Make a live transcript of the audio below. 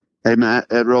Hey Matt,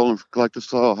 Ed Roland from Collective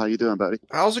Soul. How you doing, buddy?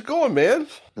 How's it going, man?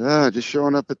 Just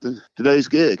showing up at today's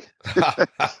gig.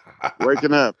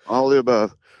 Waking up, all the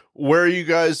above. Where are you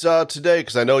guys today?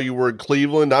 Because I know you were in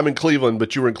Cleveland. I'm in Cleveland,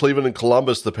 but you were in Cleveland and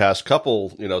Columbus the past couple.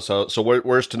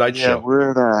 Where's tonight's Yeah, show?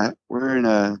 we're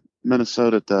in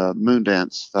Minnesota at the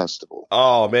Moondance Festival.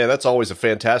 Oh man, that's always a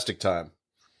fantastic time.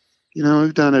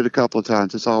 We've done it a couple of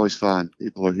times. It's always fun.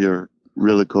 People are here,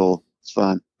 really cool. It's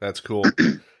fun. That's cool.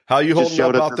 How you Just holding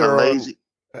showed up up out to the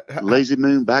there on? Lazy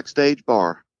Moon backstage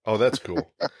bar. Oh, that's cool.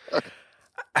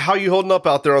 How you holding up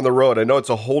out there on the road? I know it's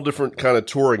a whole different kind of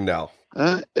touring now.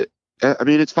 Uh, it, I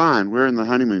mean, it's fine. We're in the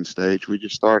honeymoon stage. We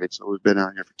just started, so we've been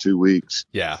out here for 2 weeks.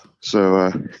 Yeah.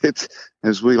 So it's,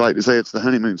 as we like to say, it's the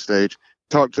honeymoon stage.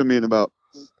 Talk to me in about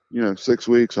 6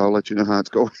 weeks. I'll let you know how it's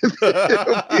going.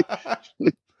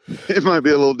 It might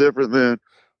be a little different then.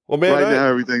 Well, man, Right now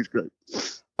everything's great.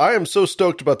 I am so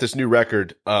stoked about this new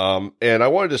record, and I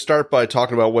wanted to start by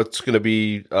talking about what's going to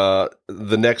be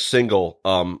the next single,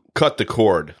 "Cut the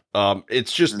Cord."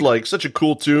 It's just like such a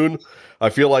cool tune.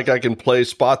 I feel like I can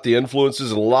spot the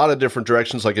influences in a lot of different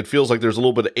directions. Like it feels like there's a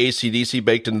little bit of AC/DC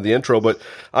baked into the intro, but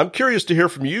I'm curious to hear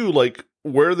from you, like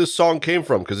where this song came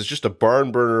from, because it's just a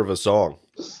barn burner of a song.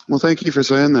 Well, thank you for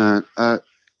saying that.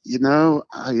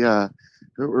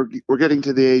 We're getting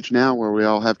to the age now where we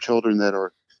all have children that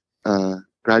are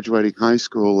graduating high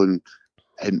school and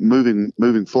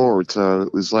moving forward. So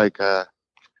it was like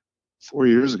 4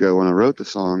 years ago when I wrote the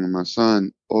song, and my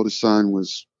oldest son,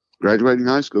 was graduating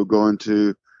high school, going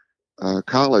to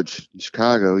college in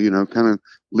Chicago. Kind of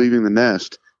leaving the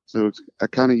nest. So I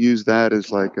kind of use that as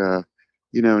like, and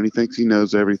he thinks he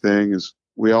knows everything. As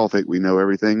we all think we know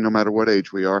everything, no matter what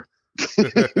age we are.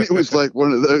 It was like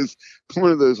one of those.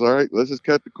 All right, let's just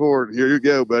cut the cord. Here you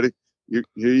go, buddy. Here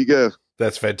you go.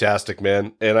 That's fantastic,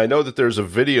 man. And I know that there's a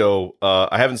video.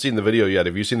 I haven't seen the video yet.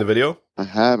 Have you seen the video? I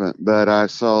haven't, but I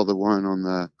saw the one on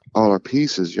the All Our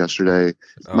Pieces yesterday.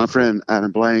 My friend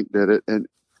Adam Blank did it, and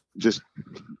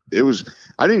it was.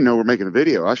 I didn't even know we're making a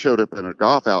video. I showed up in a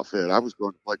golf outfit. I was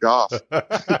going to play golf.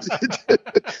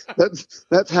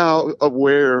 That's how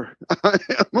aware I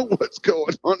am of what's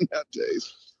going on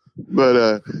nowadays.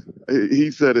 But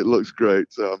he said it looks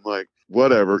great, so I'm like,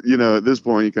 whatever. At this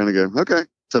point, you kind of go, okay,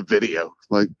 it's a video.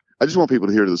 Like, I just want people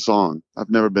to hear the song. I've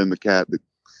never been the cat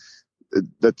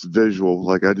that's visual.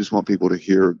 Like, I just want people to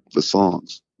hear the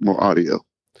songs, more audio.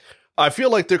 I feel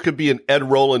like there could be an Ed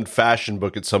Roland fashion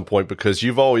book at some point, because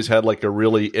you've always had like a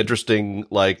really interesting,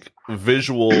 like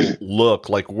visual look.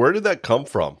 Like, where did that come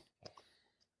from?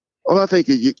 Well, I think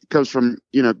it comes from,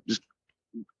 just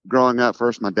growing up.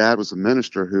 First, my dad was a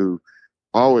minister who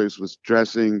always was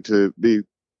dressing to be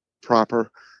proper.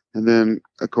 And then,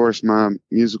 of course, my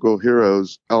musical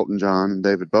heroes, Elton John and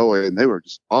David Bowie, and they were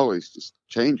just always just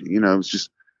changing. It was just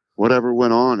whatever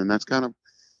went on. And that's kind of,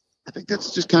 I think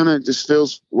that's just kind of just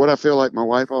feels what I feel like. My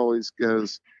wife always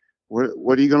goes,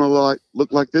 what are you going to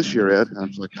look like this year, Ed? I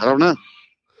was like, I don't know.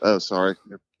 Oh, sorry.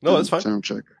 No, that's fine. Sound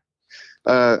checker.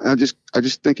 I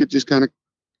just think it just kind of,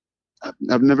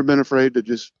 I've never been afraid to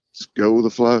just go with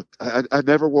the flow. I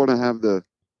never want to have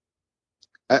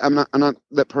I'm not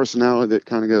that personality that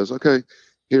kind of goes, okay,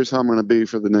 here's how I'm going to be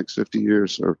for the next 50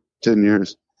 years or 10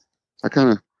 years. I kind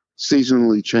of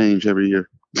seasonally change every year.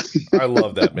 I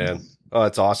love that, man. Oh,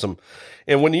 that's awesome.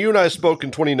 And when you and I spoke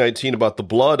in 2019 about the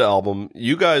Blood album,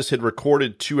 you guys had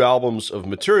recorded 2 albums of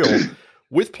material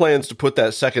with plans to put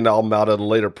that second album out at a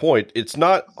later point. It's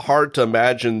not hard to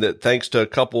imagine that thanks to a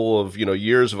couple of,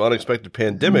 years of unexpected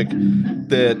pandemic,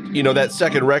 that, that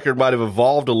second record might have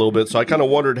evolved a little bit. So I kind of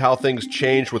wondered how things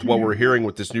changed with what we're hearing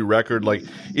with this new record. Like,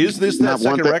 is this that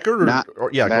second record?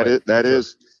 Yeah,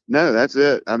 no, that's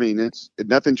it. I mean,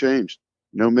 nothing changed.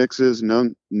 No mixes,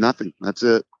 nothing. That's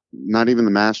it. Not even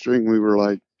the mastering. We were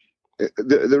like,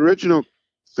 the original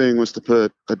thing was to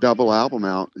put a double album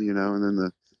out, and then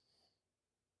the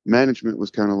management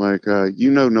was kind of like,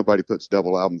 nobody puts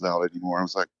double albums out anymore. I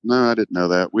was like, no, I didn't know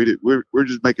that. We're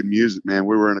just making music, man.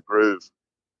 We were in a groove.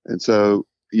 And so,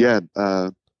 yeah,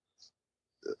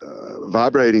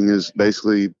 Vibrating is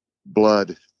basically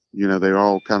Blood. They're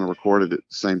all kind of recorded at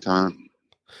the same time.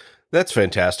 That's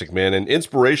fantastic, man. And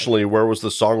inspirationally, where was the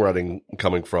songwriting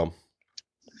coming from?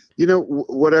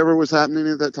 Whatever was happening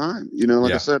at that time.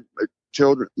 I said,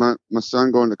 children, my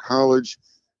son going to college,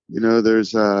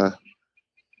 there's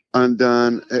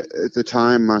Undone. At the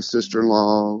time, my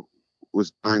sister-in-law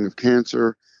was dying of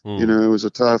cancer. It was a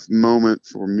tough moment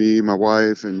for me, my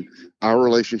wife, and our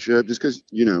relationship, just because,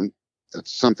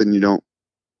 that's something you don't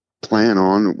plan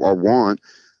on or want.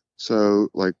 So,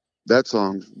 like, that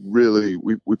song really,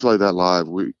 we played that live.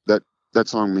 that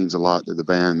song means a lot to the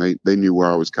band. They knew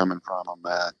where I was coming from on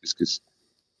that, just because,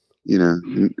 you know,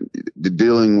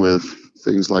 dealing with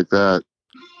things like that.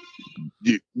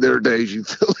 There are days you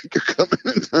feel like you're coming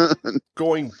undone.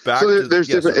 Going back So to there's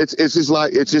different.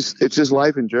 sorry. It's just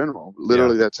life in general.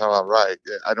 Literally, Yeah. that's how I write.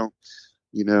 I don't.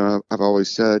 You know, I've always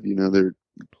said, you know, there are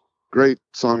great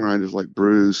songwriters like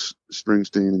Bruce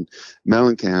Springsteen and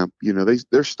Mellencamp. You know,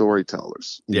 they're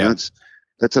storytellers. You know, Yeah.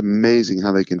 that's amazing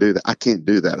how they can do that. I can't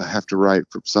do that. I have to write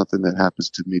from something that happens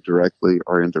to me directly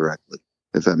or indirectly,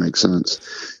 if that makes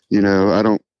sense. You know, I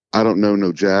don't know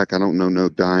no Jack. I don't know no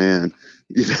Diane.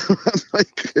 You know,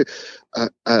 like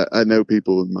I know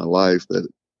people in my life that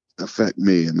affect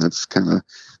me, and that's kind of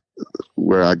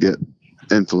where I get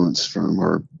influence from,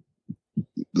 or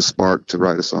the spark to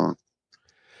write a song.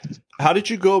 How did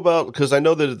you go about, because I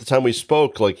know that at the time we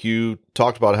spoke, like you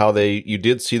talked about how you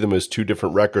did see them as two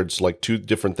different records, like two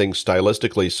different things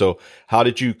stylistically. So how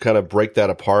did you kind of break that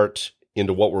apart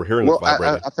into what we're hearing with Well,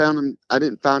 Vibrating? I found them. I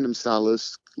didn't find them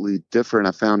stylistically different.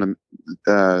 I found them.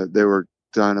 They were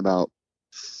done about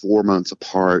 4 months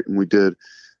apart, and we did.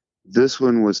 This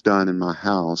one was done in my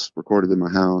house, recorded in my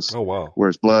house. Oh, wow.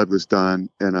 Whereas Blood was done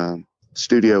in a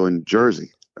studio in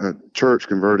Jersey. A church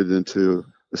converted into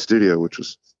a studio, which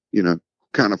was, you know,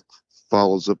 kind of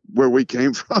follows up where we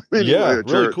came from. Anyway, Yeah,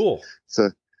 really really cool. So,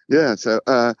 yeah. So,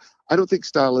 I don't think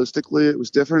stylistically it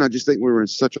was different. I just think we were in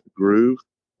such a groove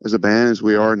as a band as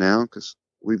we are now, because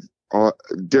we've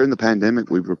during the pandemic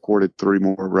we've recorded 3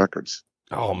 more records.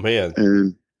 Oh, man.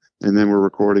 And then we're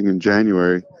recording in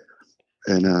January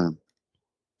in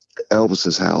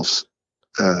Elvis's house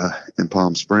in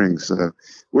Palm Springs. So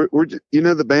we're you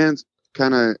know, the band's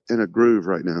kind of in a groove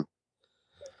right now,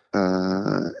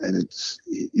 and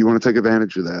you want to take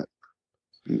advantage of that.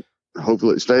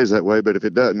 Hopefully it stays that way, but if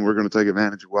it doesn't, we're going to take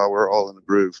advantage of while we're all in the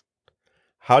groove.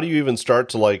 How do you even start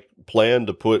to like plan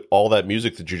to put all that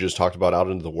music that you just talked about out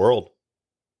into the world?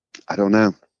 I don't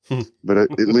know, but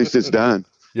at least it's done.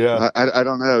 Yeah. I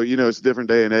don't know. You know, it's a different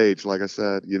day and age. Like I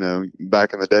said, you know,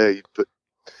 back in the day,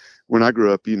 when I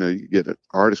grew up, you know, you get an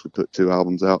artist would put 2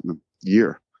 albums out in a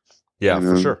year. Yeah, You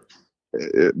know? for sure.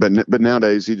 But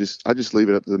nowadays, I just leave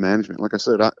it up to the management. Like I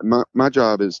said, my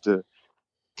job is to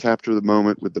capture the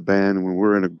moment with the band, and when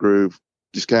we're in a groove,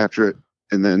 just capture it,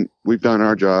 and then we've done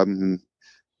our job. And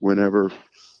whenever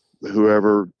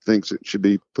whoever thinks it should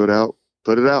be put out,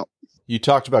 put it out. You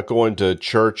talked about going to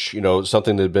church, you know,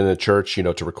 something that had been a church, you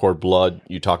know, to record Blood.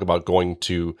 You talk about going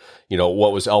to, you know,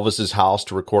 what was Elvis's house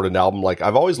to record an album. Like,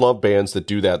 I've always loved bands that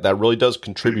do that. That really does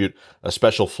contribute a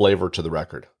special flavor to the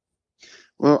record.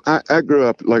 Well, I grew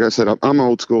up, like I said, I'm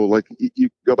old school. Like, you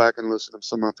go back and listen to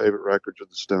some of my favorite records of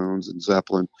the Stones and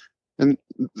Zeppelin, and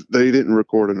they didn't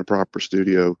record in a proper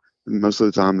studio. And most of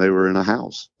the time they were in a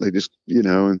house. They just, you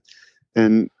know,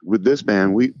 and with this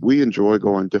band, we enjoy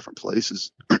going different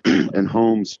places and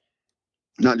homes,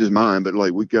 not just mine, but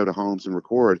like we go to homes and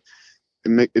record.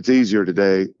 It's easier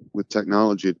today with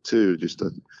technology too, just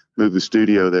to move the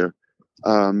studio there.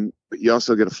 But you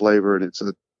also get a flavor, and it's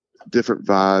a different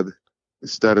vibe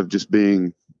instead of just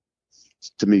being,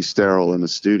 to me, sterile in a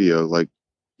studio. Like,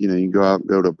 you know, you can go out and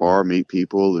go to a bar, meet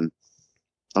people, and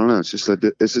I don't know. It's just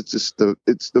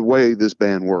it's the way this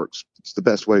band works. It's the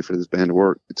best way for this band to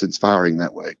work. It's inspiring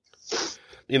that way.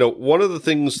 You know, one of the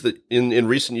things that in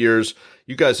recent years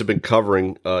you guys have been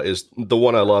covering is The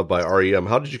One I Love by REM.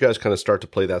 How did you guys kind of start to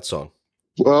play that song?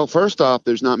 Well, first off,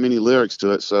 there's not many lyrics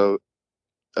to it, so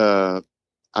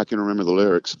I can remember the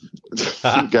lyrics.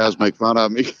 Guys make fun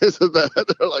of me because of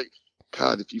that. They're like,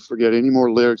 God, if you forget any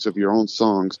more lyrics of your own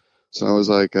songs. So I was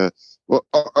like,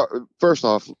 first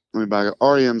off, let me back up.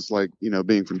 REM's like, you know,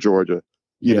 being from Georgia,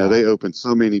 you know, they opened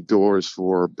so many doors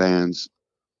for bands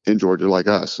in Georgia like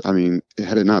us. I mean,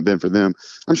 had it not been for them,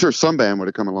 I'm sure some band would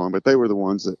have come along, but they were the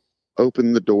ones that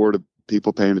opened the door to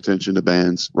people paying attention to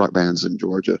bands, rock bands in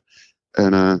Georgia.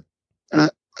 And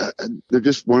they're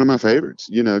just one of my favorites,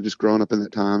 you know, just growing up in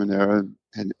that time and era,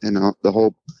 and the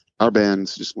whole, our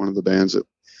band's just one of the bands that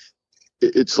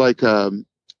it's like,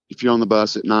 if you're on the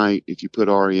bus at night, if you put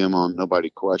REM on, nobody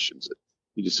questions it.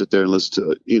 You just sit there and listen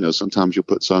to it. You know, sometimes you'll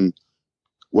put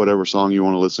whatever song you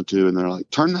want to listen to, and they're like,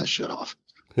 turn that shit off.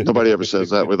 Nobody ever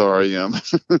says that with REM.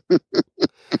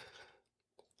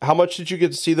 How much did you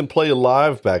get to see them play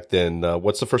live back then?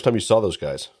 What's the first time you saw those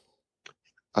guys?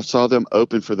 I saw them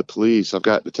open for the Police. I've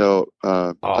got to tell,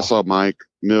 I saw Mike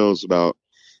Mills about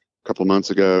a couple of months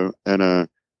ago, and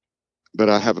but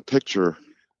I have a picture.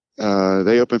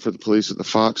 They opened for the Police at the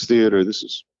Fox Theater.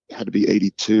 Had to be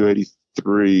 82,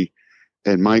 83.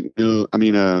 And Mike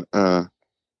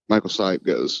Michael Stipe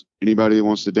goes, anybody who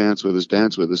wants to dance with us,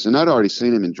 dance with us. And I'd already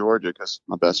seen him in Georgia because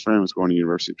my best friend was going to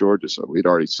University of Georgia. So we'd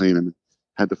already seen him,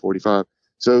 had the 45.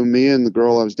 So me and the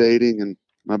girl I was dating and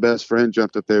my best friend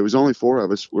jumped up there. It was only 4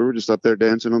 of us. We were just up there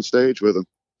dancing on stage with him.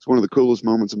 It's one of the coolest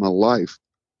moments of my life.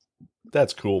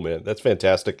 That's cool, man. That's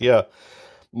fantastic. Yeah.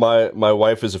 My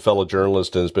wife is a fellow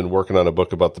journalist and has been working on a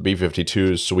book about the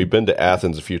B-52s. So we've been to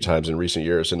Athens a few times in recent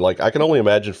years. And like, I can only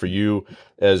imagine for you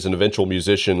as an eventual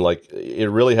musician, like it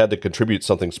really had to contribute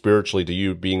something spiritually to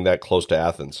you being that close to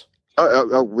Athens.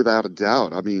 Without a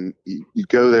doubt. I mean, you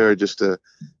go there just to,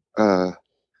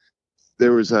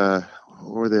 there was, what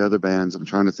were the other bands? I'm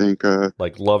trying to think,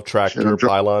 like Love Tractor,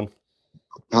 Pylon.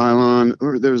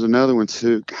 Or there was another one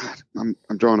too. God,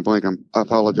 I'm drawing a blank. I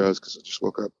apologize because I just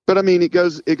woke up. But I mean, it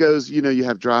goes. You know, you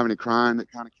have Driving and Crying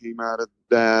that kind of came out of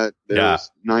that.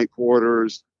 There's Night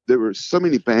Quarters. There were so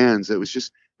many bands. It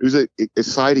was an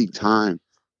exciting time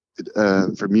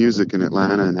for music in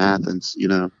Atlanta and Athens. You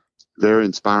know, very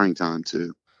inspiring time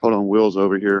too. Hold on, Will's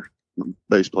over here,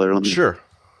 bass player. Let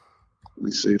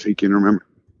me see if he can remember.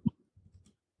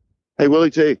 Hey,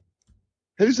 Willie T.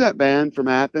 Who's that band from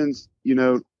Athens, you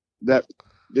know, that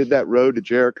did that Road to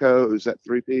Jericho? Who's that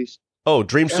 3-piece? Oh,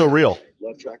 Dream So Real.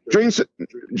 Dream So,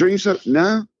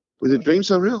 no? Was it Dream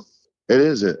So Real? It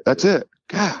is it. That's it.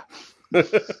 God.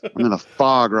 I'm in a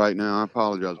fog right now. I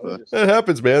apologize, bud. It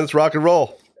happens, man. It's rock and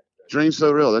roll. Dream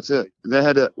So Real. That's it. They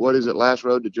had what is it, Last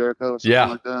Road to Jericho or something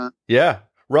like that? Yeah.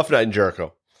 Rough Night in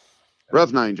Jericho.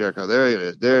 Rough Night in Jericho. There it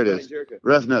is. There it is.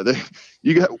 Rough Night.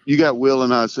 You got Will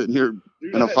and I sitting here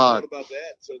in a fog. About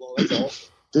that so long. That's awesome.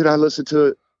 Dude, I listened to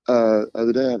it the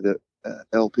other day. I have the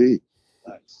LP.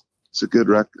 Nice. It's a good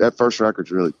record. That first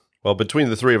record's really. Well, between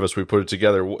the three of us, we put it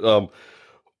together.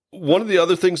 One of the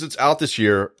other things that's out this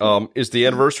year is the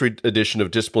anniversary edition of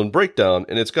Discipline Breakdown,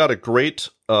 and it's got a great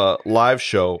live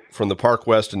show from the Park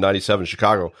West in '97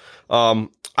 Chicago.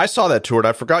 I saw that tour, and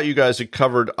I forgot you guys had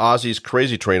covered Ozzy's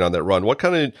Crazy Train on that run. What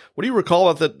do you recall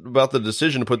about the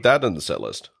decision to put that on the set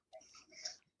list?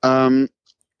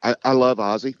 I love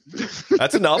Ozzy.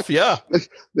 That's enough, yeah.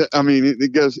 I mean,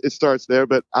 it starts there,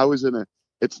 but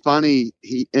it's funny,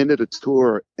 he ended a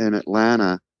tour in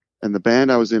Atlanta, and the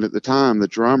band I was in at the time, the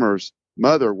drummer's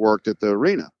mother worked at the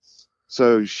arena.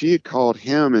 So she had called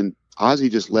him, and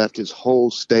Ozzy just left his whole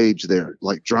stage there,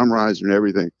 like drum riser and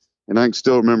everything. And I can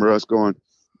still remember us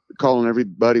calling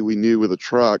everybody we knew with a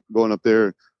truck, going up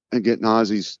there and getting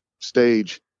Ozzy's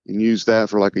stage and used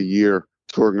that for like a year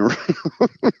touring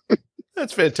around.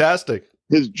 That's fantastic.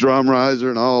 His drum riser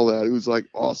and all that. It was like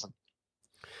awesome.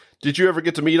 Did you ever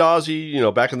get to meet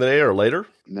Ozzy, back in the day or later?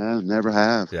 No, never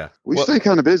have. Yeah. We stay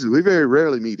kind of busy. We very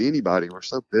rarely meet anybody. We're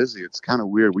so busy. It's kind of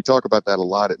weird. We talk about that a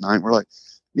lot at night. We're like,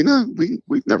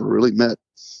 we've never really met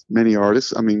many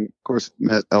artists. I mean, of course,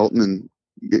 met Elton and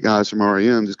guys from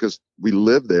REM just because we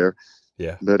live there.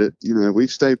 Yeah. But we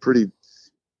stay pretty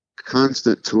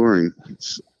constant touring.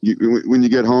 When you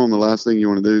get home, the last thing you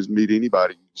want to do is meet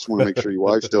anybody. You just want to make sure your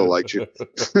wife still likes you.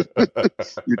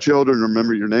 Your children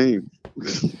remember your name.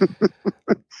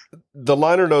 The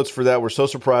liner notes for that were so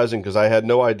surprising because I had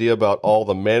no idea about all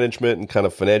the management and kind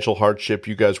of financial hardship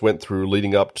you guys went through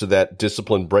leading up to that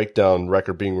Discipline Breakdown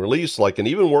record being released. And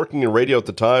even working in radio at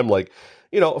the time,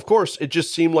 of course, it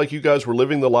just seemed like you guys were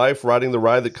living the life, riding the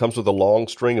ride that comes with a long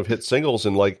string of hit singles.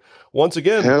 And once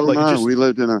again, hell no, we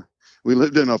lived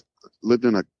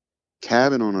in a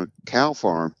cabin on a cow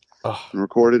farm and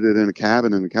recorded it in a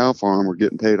cabin in a cow farm. We're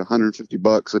getting paid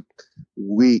 $150 a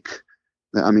week.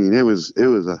 I mean, it was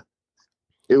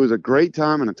a great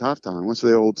time and a tough time. What's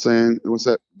the old saying? What's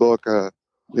that book?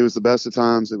 It was the best of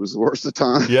times. It was the worst of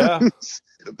times. Yeah.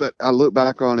 But I look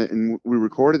back on it, and we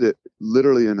recorded it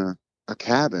literally in a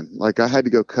cabin. Like I had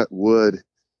to go cut wood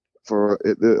for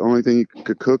it. The only thing you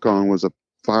could cook on was a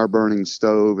fire burning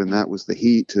stove, and that was the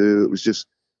heat too. It was just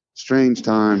strange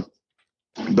time,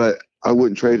 but I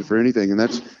wouldn't trade it for anything.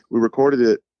 And we recorded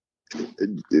it.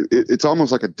 It's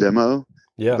almost like a demo.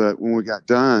 Yeah. But when we got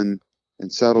done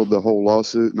and settled the whole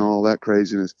lawsuit and all that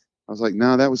craziness, I was like,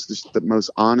 no, that was just the most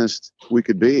honest we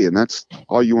could be. And that's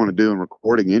all you want to do in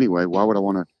recording anyway. Why would I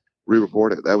want to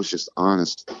re-record it? That was just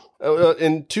honest.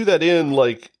 And to that end,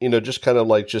 just kind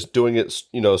of just doing it,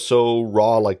 so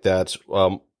raw like that.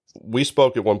 We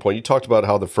spoke at one point. You talked about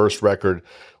how the first record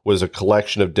was a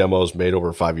collection of demos made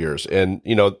over 5 years. And,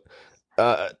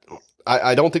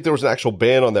 I don't think there was an actual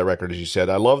band on that record, as you said.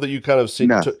 I love that you kind of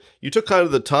you took kind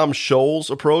of the Tom Scholes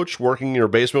approach, working in your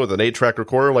basement with an 8-track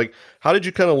recorder. How did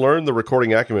you kind of learn the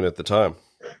recording acumen at the time?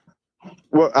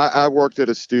 Well, I worked at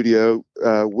a studio.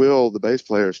 Will, the bass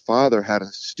player's father, had a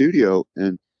studio,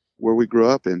 and where we grew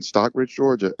up in Stockbridge,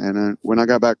 Georgia. And when I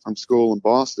got back from school in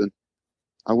Boston,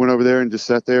 I went over there and just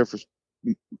sat there for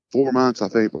 4 months, I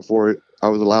think, before I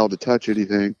was allowed to touch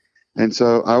anything. And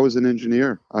so I was an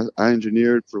engineer. I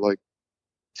engineered for like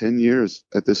 10 years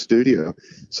at this studio.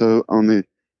 So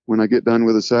when I get done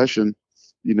with a session,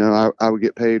 I would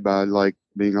get paid by like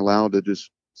being allowed to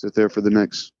just sit there for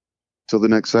till the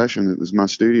next session. It was my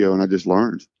studio, and I just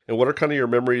learned. And what are kind of your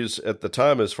memories at the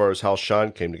time as far as how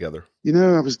Shine came together?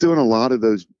 I was doing a lot of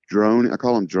those I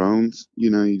call them drones.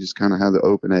 You just kind of have the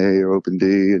open A or open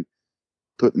D and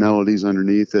put melodies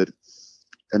underneath it.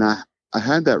 And I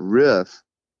had that riff,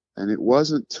 and it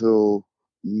wasn't till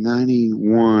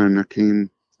 91 I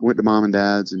went to Mom and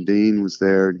Dad's, and Dean was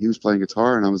there, and he was playing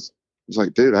guitar, and I was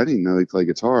like, dude, I didn't know he played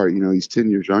guitar. He's 10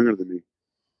 years younger than me.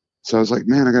 So I was like,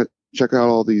 man, I got to check out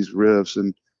all these riffs,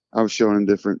 and I was showing him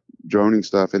different droning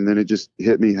stuff, and then it just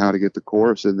hit me how to get the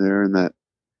chorus in there, and that,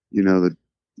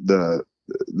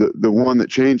 the one that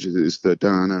changes is the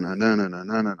da na na na na na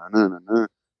na na na na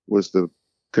was the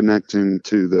connecting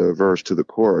to the verse to the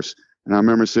chorus. And I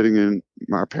remember sitting in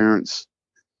my parents'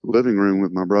 living room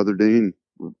with my brother Dean,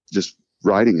 just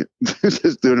writing it,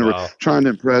 just doing it, trying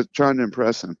to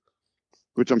impress him,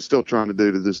 which I'm still trying to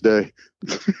do to this day.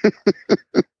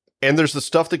 And there's the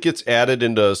stuff that gets added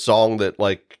into a song that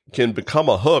like can become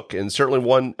a hook. And certainly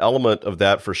one element of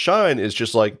that for Shine is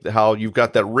just like how you've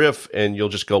got that riff and you'll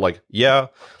just go like, yeah.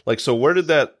 Like, so where did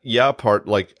that yeah part,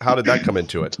 like, how did that come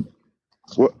into it?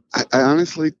 Well, I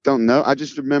honestly don't know. I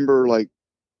just remember like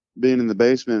being in the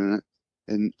basement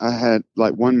and I had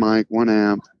like one mic, one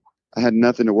amp. I had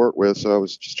nothing to work with. So I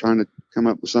was just trying to come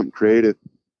up with something creative.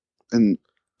 And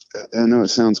I know it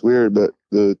sounds weird, but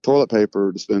the toilet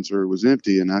paper dispenser was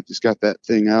empty, and I just got that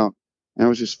thing out, and I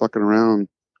was just fucking around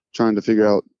trying to figure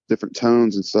out different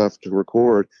tones and stuff to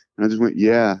record, and I just went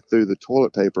yeah through the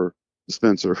toilet paper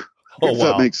dispenser. If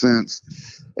that makes sense.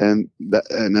 And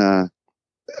I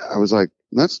was like,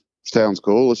 that sounds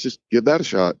cool. Let's just give that a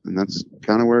shot, and that's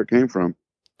kind of where it came from.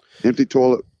 Empty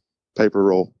toilet paper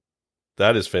roll.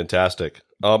 That is fantastic.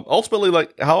 Ultimately,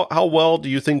 like how well do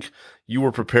you think you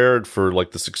were prepared for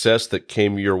like the success that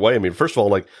came your way? I mean, first of all,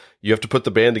 like you have to put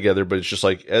the band together, but it's just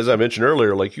like, as I mentioned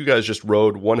earlier, like you guys just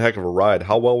rode one heck of a ride.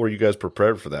 How well were you guys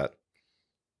prepared for that?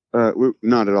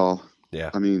 Not at all. Yeah.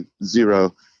 I mean,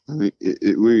 zero. I mean,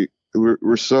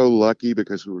 we're so lucky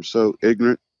because we were so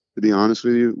ignorant, to be honest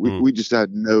with you. We just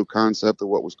had no concept of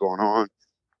what was going on.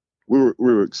 We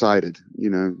were excited,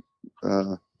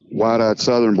 wide-eyed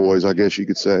Southern boys, I guess you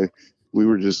could say. We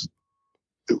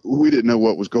didn't know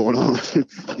what was going on.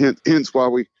 Hence why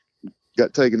we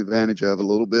got taken advantage of a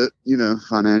little bit,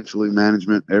 financially,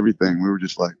 management, everything. We were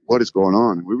just like, what is going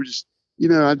on? And we were just,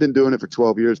 I'd been doing it for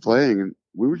 12 years playing, and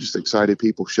we were just excited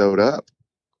people showed up.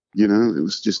 It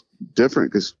was just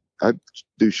different because I'd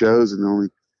do shows and the only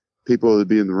people that would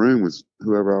be in the room was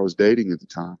whoever I was dating at the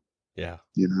time. Yeah.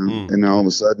 And all of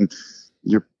a sudden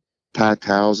you're packed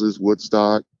houses,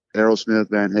 Woodstock, Aerosmith,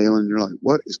 Van Halen. You're like,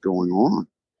 what is going on?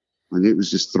 And it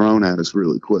was just thrown at us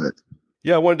really quick.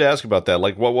 Yeah, I wanted to ask about that.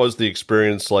 Like, what was the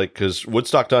experience like? Because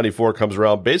Woodstock 94 comes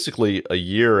around basically a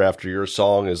year after your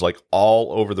song is like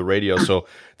all over the radio. So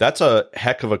that's a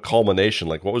heck of a culmination.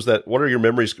 Like, what was that? What are your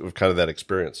memories of kind of that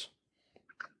experience?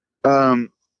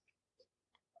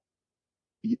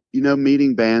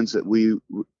 Meeting bands that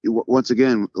once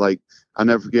again, like, I'll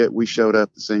never forget, we showed up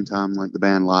at the same time like the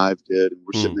band Live did, and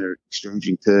we're sitting there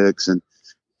exchanging pics, and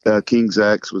King's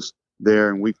X was there,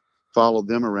 and we followed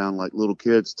them around like little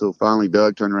kids till finally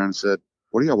Doug turned around and said,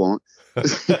 what do y'all want?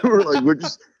 We're like,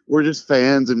 we're just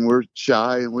fans, and we're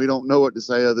shy, and we don't know what to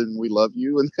say other than we love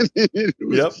you. And then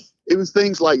it was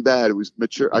things like that. It was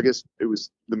mature. I guess it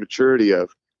was the maturity of,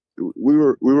 we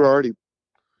were already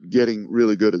getting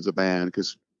really good as a band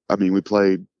because, I mean,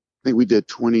 I think we did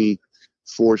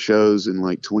 24 shows in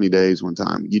like 20 days one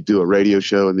time. You do a radio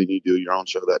show and then you do your own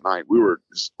show that night. We were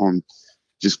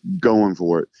just going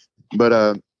for it. But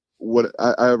I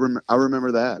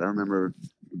remember that. I remember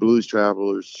Blues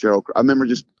Travelers, Cheryl. I remember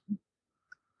just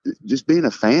being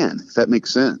a fan, if that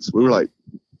makes sense. We were like,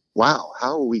 wow,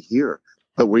 how are we here?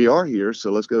 But we are here,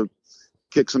 so let's go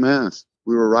kick some ass.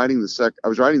 I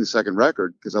was writing the second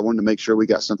record because I wanted to make sure we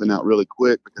got something out really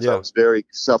quick because I was very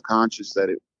self-conscious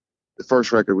that the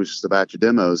first record was just a batch of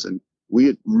demos, and we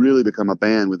had really become a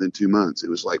band within 2 months. It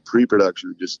was like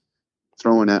pre-production, just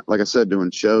throwing out, like I said, doing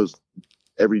shows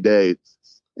every day.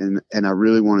 And I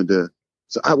really wanted to,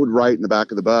 so I would write in the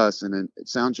back of the bus, and then at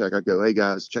sound check, I'd go, hey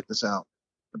guys, check this out.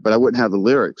 But I wouldn't have the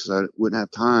lyrics. I wouldn't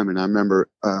have time. And I remember,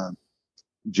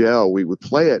 we would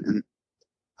play it, and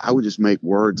I would just make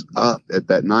words up at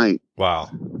that night.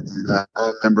 Wow. And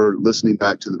I remember listening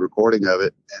back to the recording of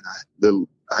it, and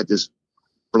I just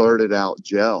blurted out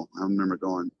 "Gel." I remember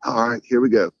going, "All right, here we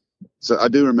go." So I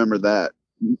do remember that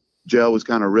 "Gel" was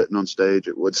kind of written on stage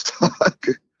at Woodstock.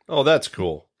 Oh, that's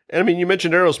cool. And I mean, you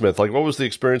mentioned Aerosmith. Like, what was the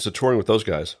experience of touring with those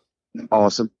guys?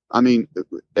 Awesome. I mean,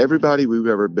 everybody we've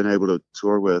ever been able to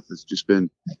tour with has just been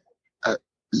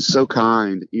so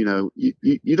kind. You know,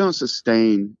 you don't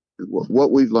sustain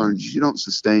what we've learned. You don't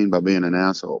sustain by being an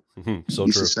asshole. So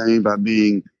you true. sustain by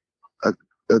being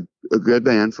a good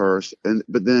band first,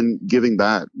 but then giving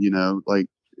back. You know, like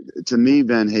to me,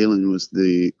 Van Halen was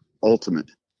the ultimate.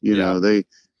 You know,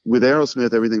 with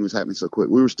Aerosmith, everything was happening so quick.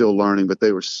 We were still learning, but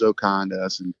they were so kind to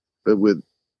us. But with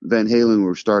Van Halen, we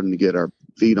were starting to get our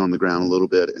feet on the ground a little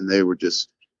bit, and they were just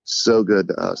so good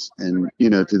to us. And, you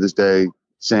know, to this day,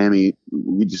 Sammy,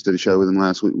 we just did a show with him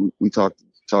last week. We talked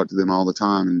to them all the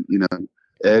time. And, you know,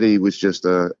 Eddie was just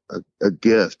a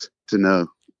gift to know,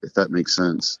 if that makes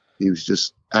sense. He was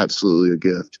just absolutely a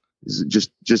gift.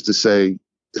 Just to say,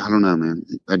 I don't know, man.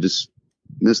 I just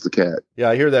miss the cat. Yeah,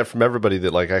 I hear that from everybody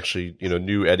that like actually, you know,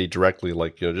 knew Eddie directly.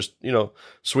 Like, you know, just, you know,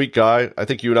 sweet guy. I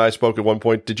think you and I spoke at one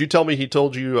point. Did you tell me he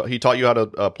taught you how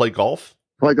to play golf?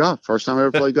 Play golf. First time I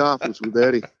ever played golf was with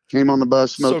Eddie. Came on the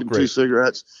bus smoking 2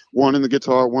 cigarettes, one in the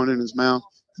guitar, one in his mouth.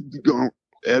 Going,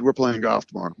 Ed, we're playing golf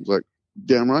tomorrow. I was like,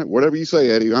 damn right. Whatever you say,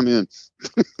 Eddie, I'm in.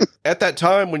 At that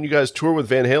time when you guys toured with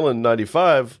Van Halen in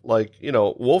 95, like, you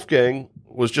know, Wolfgang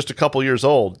was just a couple years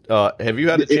old. Have you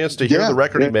had a chance to hear the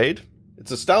record he made?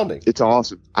 It's astounding. It's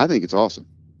awesome. I think it's awesome.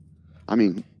 I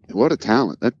mean, what a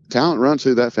talent. That talent runs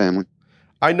through that family.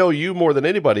 I know you more than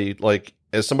anybody, like,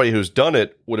 as somebody who's done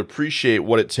it, would appreciate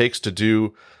what it takes to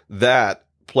do that,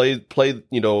 play,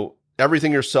 you know,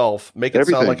 everything yourself, make it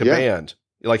sound like a band.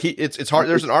 Like it's hard.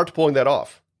 There's an art to pulling that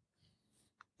off.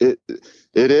 It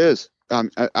is.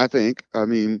 I think. I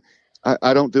mean,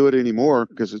 I don't do it anymore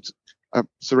because I've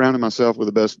surrounded myself with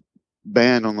the best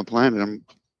band on the planet. I'm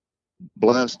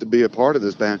blessed to be a part of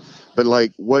this band. But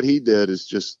like what he did is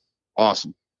just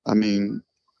awesome. I mean,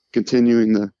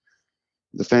 continuing the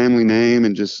family name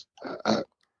and just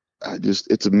I just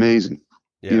it's amazing.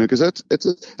 You know, because that's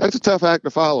a tough act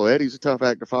to follow. Eddie's a tough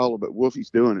act to follow, but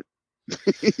Wolfie's doing it.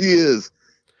 He is.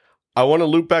 I want to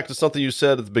loop back to something you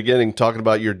said at the beginning, talking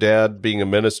about your dad being a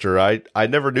minister. I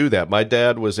never knew that. My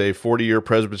dad was a 40-year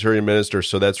Presbyterian minister,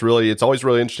 so it's always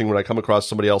really interesting when I come across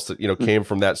somebody else that, you know, came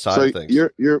from that side of things.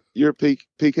 You're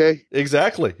PK?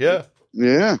 Exactly. Yeah.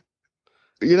 Yeah.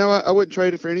 You know, I wouldn't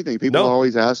trade it for anything. People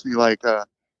always ask me like,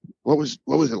 what was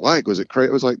it like? Was it crazy?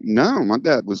 It was like, no, my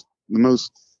dad was the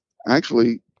most,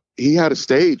 actually, he had a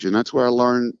stage, and that's where I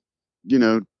learned, you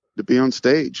know, to be on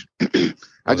stage.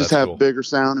 I just have bigger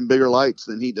sound and bigger lights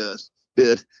than he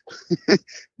did.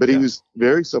 But he was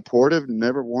very supportive and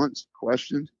never once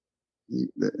questioned.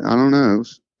 I don't know.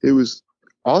 It was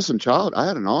awesome I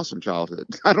had an awesome childhood.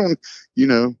 You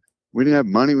know, we didn't have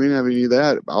money. We didn't have any of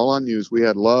that. All I knew is we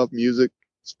had love, music,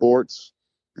 sports,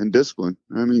 and discipline.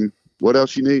 I mean, what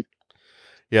else you need?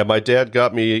 Yeah, my dad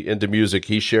got me into music.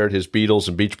 He shared his Beatles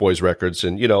and Beach Boys records.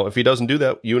 And, you know, if he doesn't do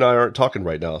that, you and I aren't talking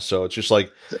right now. So it's just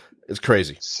like, it's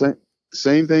crazy.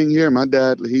 Same thing here. My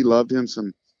dad, he loved him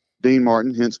some Dean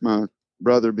Martin, hence my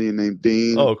brother being named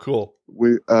Dean. Oh, cool.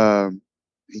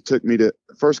 He took me to,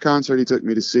 first concert he took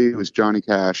me to see was Johnny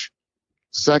Cash.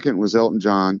 Second was Elton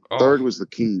John. Third was the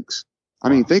Kinks. I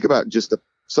mean, think about just a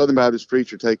Southern Baptist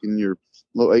preacher taking your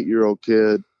little 8-year-old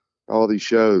kid, all these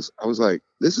shows. I was like,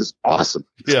 this is awesome.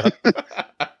 Yeah.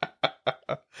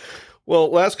 Well,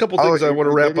 last couple things I want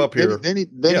to wrap up here. Then he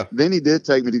did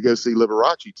take me to go see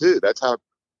Liberace too. That's how,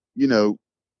 you know,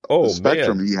 the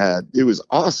spectrum he had. It was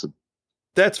awesome.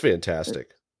 That's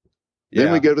fantastic.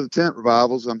 Then we go to the tent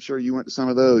revivals. I'm sure you went to some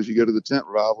of those. You go to the tent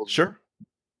revivals. Sure.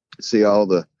 See all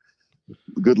the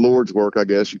good Lord's work, I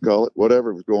guess you call it,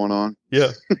 whatever was going on.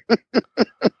 Yeah.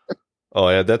 Oh,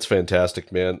 yeah, that's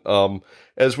fantastic, man.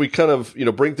 As we kind of, you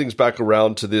know, bring things back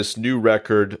around to this new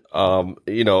record,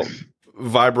 you know,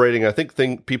 Vibrating, I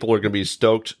think people are going to be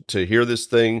stoked to hear this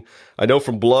thing. I know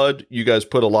from Blood, you guys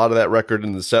put a lot of that record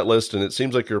in the set list, and it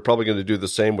seems like you're probably going to do the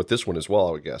same with this one as well,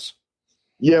 I would guess.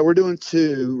 Yeah, we're doing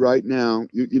 2 right now.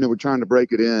 You know, we're trying to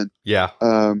break it in. Yeah.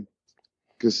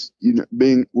 Because, you know,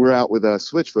 we're out with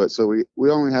Switchfoot, so we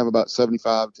only have about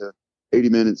 75 to 80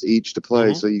 minutes each to play.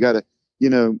 Mm-hmm. So you got to, you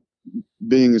know,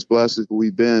 being as blessed as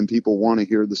we've been, people want to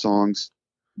hear the songs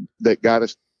that got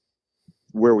us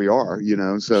where we are, you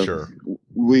know. So sure.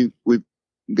 We've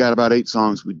got about 8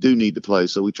 songs we do need to play.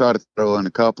 So we try to throw in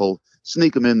a couple,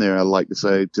 sneak them in there, I like to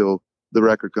say, till the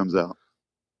record comes out.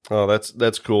 Oh,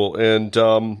 that's cool.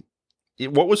 And,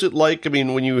 what was it like? I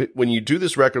mean, when you do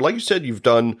this record, like you said, you've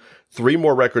done 3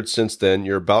 more records since then.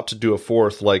 You're about to do a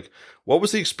 4th. Like, what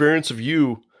was the experience of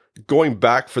you going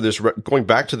back to this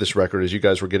record as you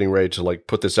guys were getting ready to like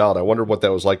put this out? I wonder what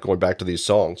that was like going back to these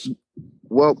songs.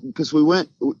 Well, because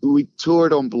we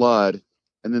toured on Blood,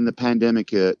 and then the pandemic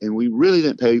hit, and we really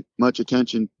didn't pay much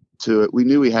attention to it. We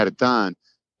knew we had it done,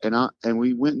 and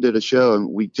we went and did a show, and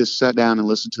we just sat down and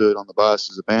listened to it on the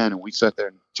bus as a band, and we sat there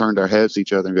and turned our heads to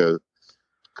each other and go,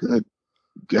 "Good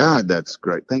God, that's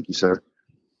great! Thank you, sir."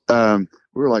 We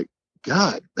were like,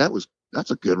 "God,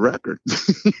 that's a good record."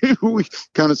 We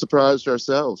kind of surprised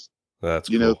ourselves. That's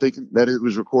cool. Thinking that it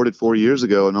was recorded 4 years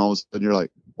ago, and all of a sudden you're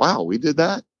like, "Wow, we did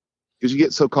that." Because you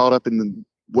get so caught up in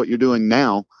what you're doing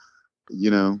now,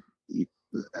 it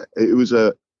was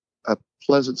a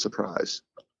pleasant surprise,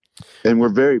 and we're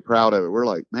very proud of it. We're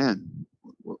like, man,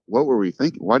 what were we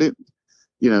thinking? Why didn't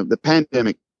the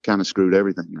pandemic kind of screwed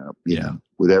everything up,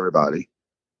 with everybody,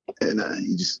 and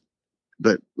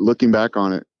but looking back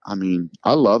on it, I mean,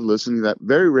 I love listening to that.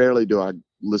 Very rarely do I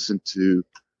listen to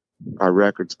our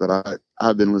records, but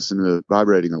I've been listening to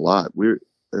Vibrating a lot.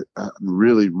 I'm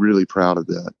really, really proud of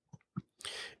that.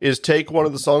 Is Take one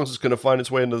of the songs that's going to find its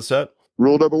way into the set?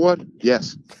 Rule number 1?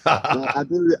 Yes. Well, I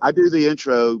do the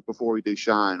intro before we do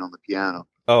Shine on the piano.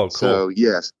 Oh, cool. So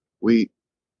yes, we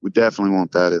definitely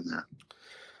want that in there.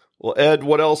 Well, Ed,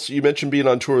 what else? You mentioned being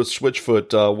on tour with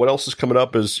Switchfoot. What else is coming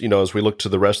up as we look to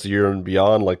the rest of the year and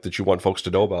beyond, like that you want folks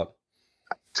to know about?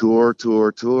 Tour.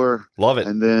 Love it.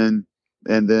 And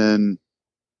then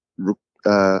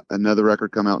another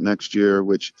record come out next year,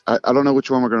 which I don't know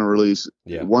which one we're going to release.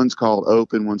 Yeah. One's called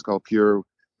Open, one's called Pure.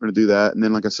 We're going to do that. And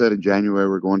then, like I said, in January,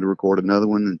 we're going to record another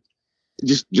one, and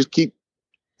just keep,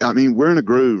 I mean, we're in a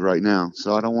groove right now,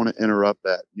 so I don't want to interrupt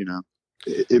that.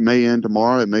 It may end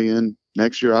tomorrow. It may end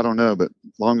next year. I don't know, but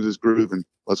as long as it's grooving,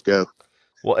 let's go.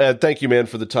 Well, Ed, thank you, man,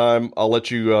 for the time. I'll let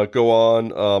you go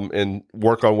on and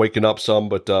work on waking up some,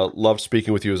 but love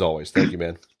speaking with you as always. Thank you,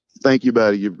 man. Thank you,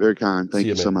 buddy. You're very kind. Thank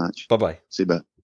you so much. Bye-bye. See you, bud.